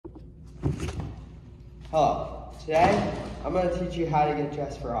Hello. Today, I'm going to teach you how to get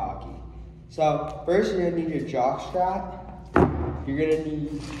dressed for hockey. So, first you're going to need your jock strap. You're going to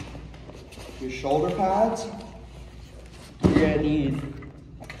need your shoulder pads. You're going to need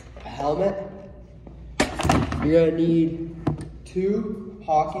a helmet. You're going to need 2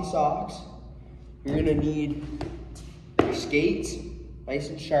 hockey socks. You're going to need your skates, nice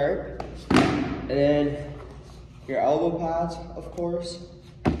and sharp. And then your elbow pads, of course.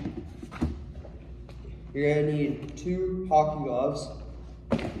 You're gonna need 2 hockey gloves,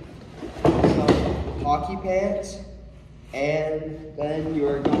 some hockey pants, and then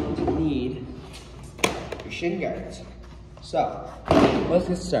you're going to need your shin guards. So, let's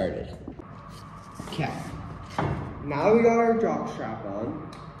get started. Okay, now that we got our jock strap on,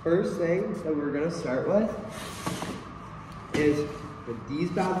 first thing that we're gonna start with is with these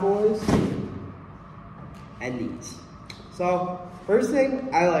bad boys and these. So, first thing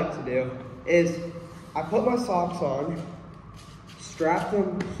I like to do is I put my socks on, strap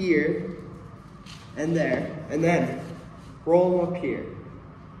them here and there, and then roll them up here.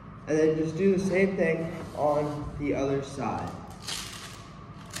 And then just do the same thing on the other side.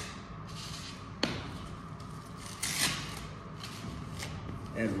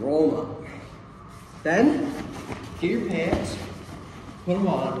 And roll them up. Then, get your pants, put them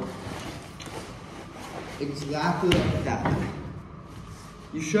on, exactly like that.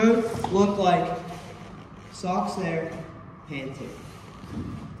 You should look like socks there, pants here.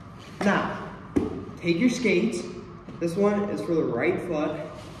 Now, take your skates. This one is for the right foot.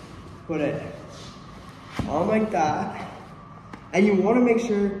 Put it on like that. And you want to make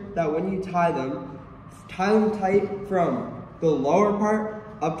sure that when you tie them tight from the lower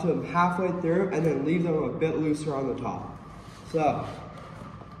part up to halfway through, and then leave them a bit looser on the top. So,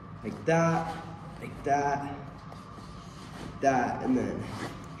 like that, and then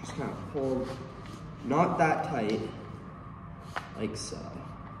just kind of pull them. Not that tight, like so.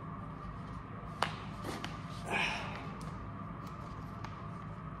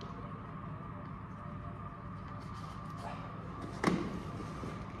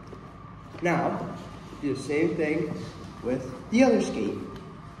 Now, do the same thing with the other skate.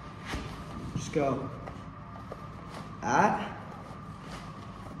 Just go that.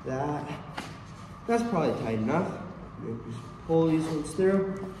 That's probably tight enough. Just pull these ones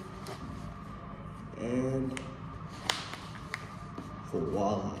through. And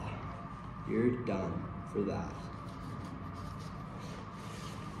voila, you're done for that.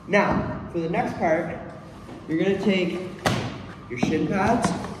 Now, for the next part, you're gonna take your shin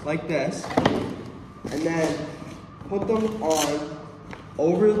pads like this, and then put them on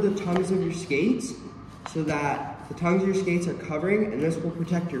over the tongues of your skates so that the tongues of your skates are covering, and this will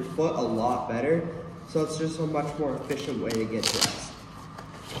protect your foot a lot better. So it's just a much more efficient way to get dressed.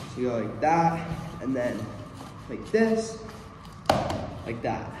 So you go like that, and then like this, like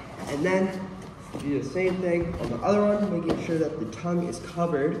that. And then do the same thing on the other one, making sure that the tongue is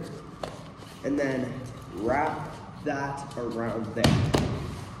covered, and then wrap that around there.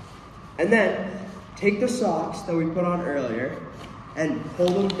 And then take the socks that we put on earlier and pull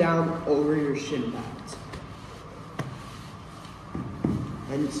them down over your shin pads.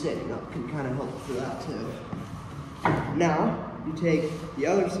 And standing up can kind of help for that too. Now, you take the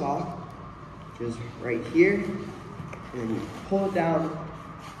other sock, which is right here, and then you pull it down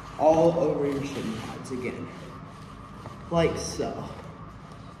all over your shin pads again, like so.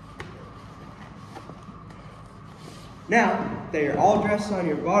 Now that you're all dressed on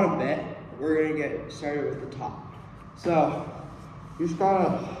your bottom bit, we're gonna get started with the top. So, you just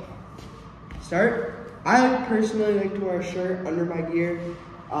gotta start. I personally like to wear a shirt under my gear.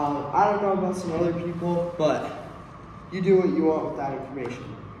 I don't know about some other people, but you do what you want with that information.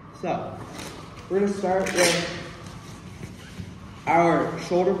 So, we're gonna start with our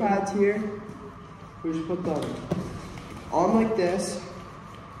shoulder pads here. We just put them on like this,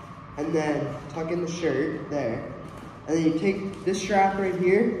 and then tuck in the shirt there. And then you take this strap right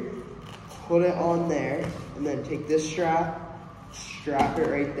here, put it on there, and then take this strap it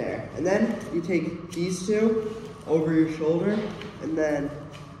right there. And then you take these two over your shoulder, and then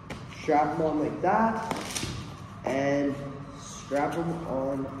strap them on like that, and strap them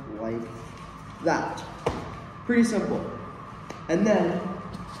on like that. Pretty simple. And then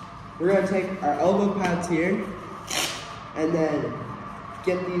we're gonna take our elbow pads here, and then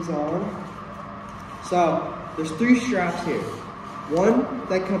get these on. So there's 3 straps here. One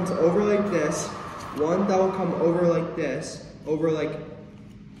that comes over like this, one that will come over like this, over like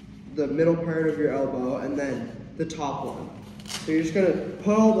the middle part of your elbow, and then the top one. So you're just gonna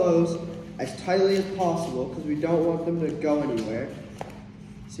put all those as tightly as possible because we don't want them to go anywhere.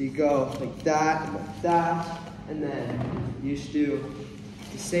 So you go like that, and then you just do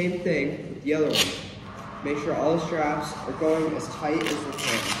the same thing with the other one. Make sure all the straps are going as tight as they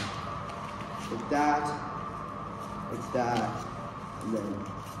can. Like that, and then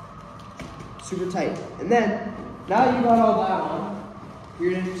super tight. And then, now you got all that on,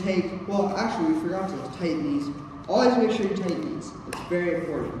 you're gonna take, well actually we forgot to tighten these. Always make sure you tighten these, it's very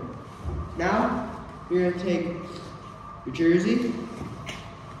important. Now, you're gonna take your jersey,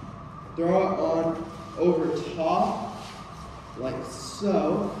 throw it on over top, like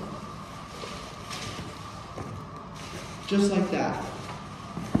so. Just like that.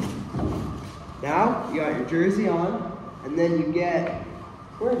 Now, you got your jersey on, and then you get,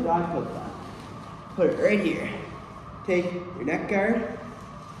 where did I put that? Put it right here. Take your neck guard,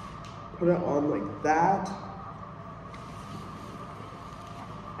 put it on like that.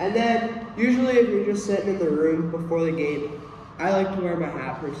 And then, usually if you're just sitting in the room before the game, I like to wear my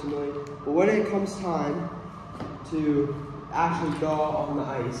hat personally, but when it comes time to actually go on the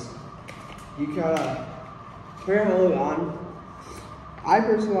ice, you gotta turn it really on. I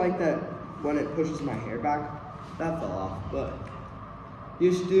personally like that when it pushes my hair back. That fell off, but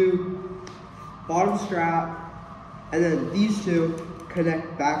you just do bottom strap, and then these two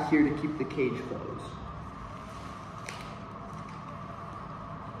connect back here to keep the cage closed.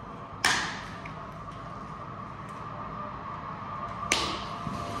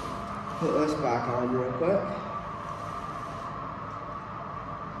 Put this back on real quick.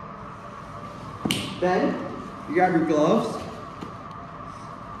 Then, you grab your gloves.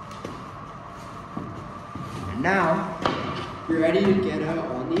 And now, you're ready to get out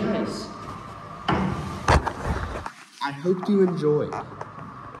on the ice. I hope you enjoyed.